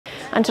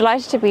I'm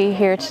delighted to be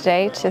here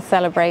today to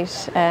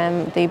celebrate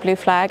the Blue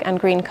Flag and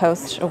Green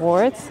Coast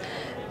Awards.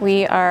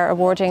 We are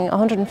awarding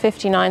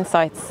 159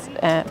 sites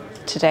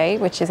today,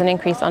 which is an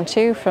increase on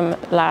 2 from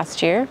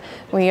last year.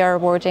 We are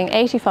awarding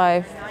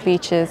 85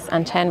 beaches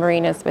and 10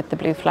 marinas with the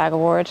Blue Flag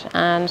Award,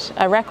 and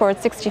a record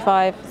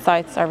 65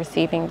 sites are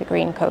receiving the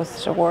Green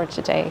Coast Award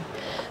today.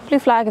 Blue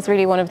Flag is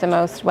really one of the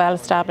most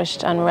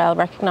well-established and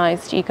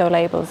well-recognised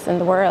eco-labels in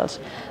the world,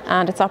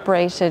 and it's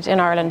operated in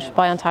Ireland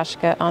by An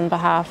Taisce on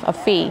behalf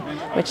of FEE,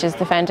 which is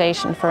the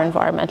Foundation for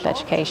Environmental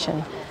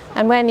Education.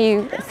 And when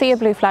you see a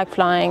blue flag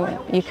flying,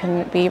 you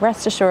can be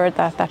rest assured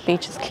that that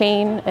beach is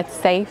clean, it's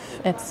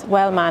safe, it's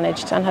well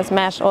managed and has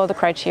met all the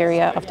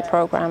criteria of the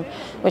programme,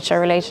 which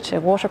are related to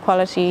water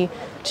quality,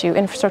 to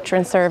infrastructure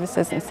and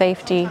services and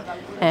safety,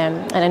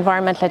 and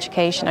environmental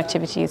education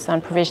activities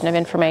and provision of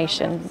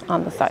information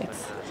on the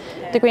sites.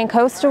 The Green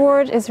Coast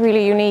Award is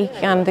really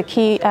unique, and the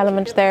key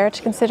element there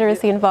to consider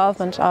is the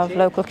involvement of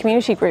local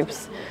community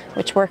groups,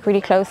 which work really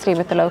closely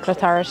with the local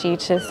authority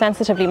to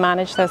sensitively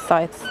manage those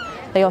sites.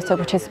 They also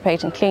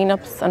participate in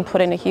cleanups and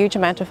put in a huge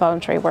amount of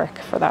voluntary work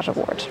for that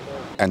award.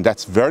 And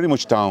that's very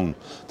much down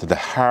to the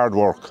hard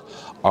work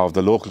of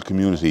the local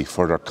community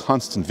for their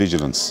constant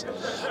vigilance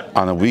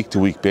on a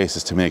week-to-week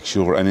basis to make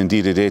sure, and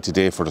indeed a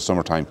day-to-day for the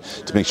summertime,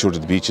 to make sure that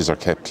the beaches are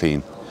kept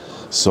clean.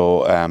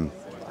 So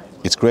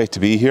it's great to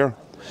be here,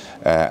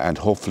 and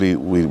hopefully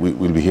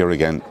we'll be here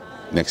again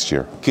next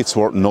year. It's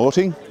worth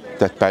noting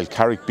that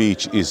Balcarrick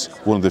Beach is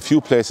one of the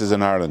few places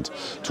in Ireland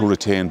to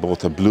retain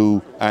both a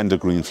blue and a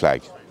green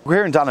flag. We're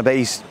here in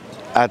Donabate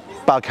at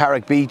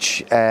Balcarrick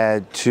Beach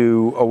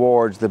to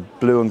award the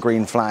blue and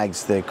green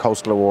flags, the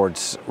coastal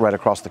awards right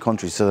across the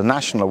country, so the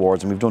national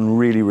awards, and we've done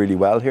really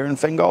well here in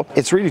Fingal.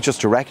 It's really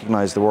just to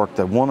recognise the work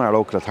that our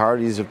local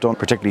authorities have done,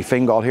 particularly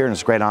Fingal here, and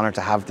it's a great honour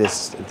to have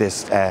this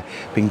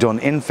being done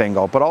in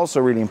Fingal, but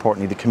also really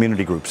importantly the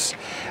community groups.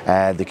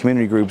 The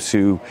community groups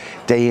who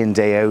day in,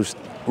 day out,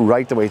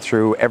 right the way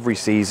through every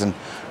season,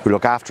 who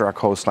look after our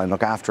coastline,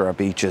 look after our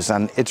beaches,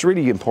 and it's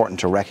really important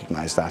to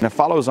recognise that. And it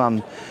follows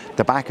on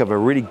the back of a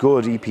really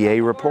good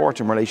EPA report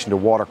in relation to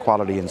water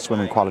quality and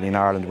swimming quality in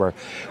Ireland, where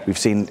we've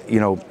seen,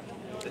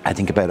 I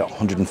think about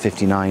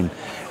 159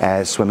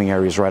 swimming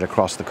areas right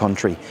across the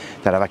country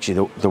that have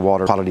actually, the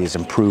water quality has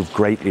improved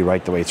greatly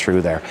right the way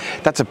through there.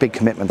 That's a big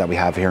commitment that we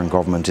have here in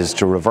government, is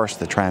to reverse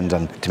the trend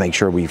and to make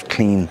sure we've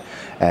clean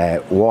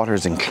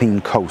waters and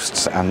clean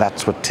coasts, and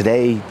that's what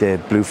today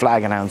the Blue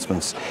Flag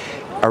announcements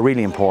are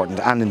really important,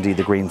 and indeed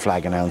the Green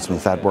Flag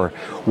announcements, that we're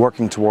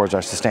working towards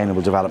our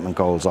sustainable development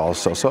goals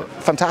also. So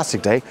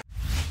fantastic day.